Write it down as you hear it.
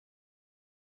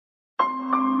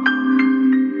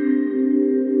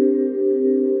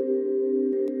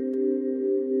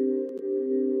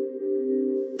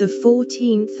the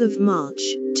 14th of March,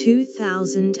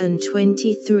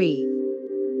 2023.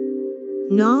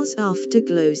 NARS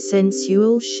Afterglow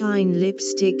Sensual Shine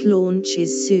Lipstick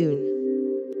launches soon.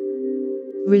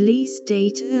 Release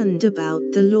date and about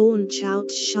the launch.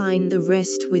 Outshine the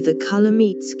rest with a color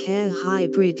meets care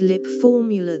hybrid lip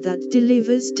formula that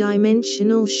delivers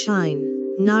dimensional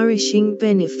shine, nourishing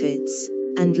benefits,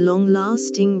 and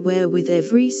long-lasting wear with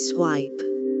every swipe.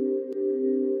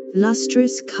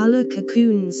 Lustrous color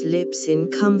cocoons lips in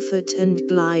comfort and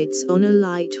glides on a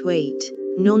lightweight,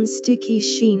 non-sticky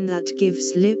sheen that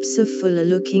gives lips a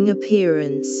fuller-looking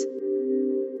appearance.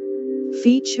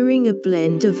 Featuring a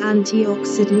blend of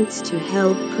antioxidants to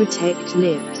help protect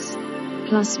lips,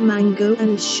 plus mango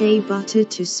and shea butter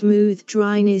to smooth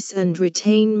dryness and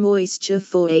retain moisture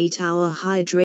for 8-hour hydration.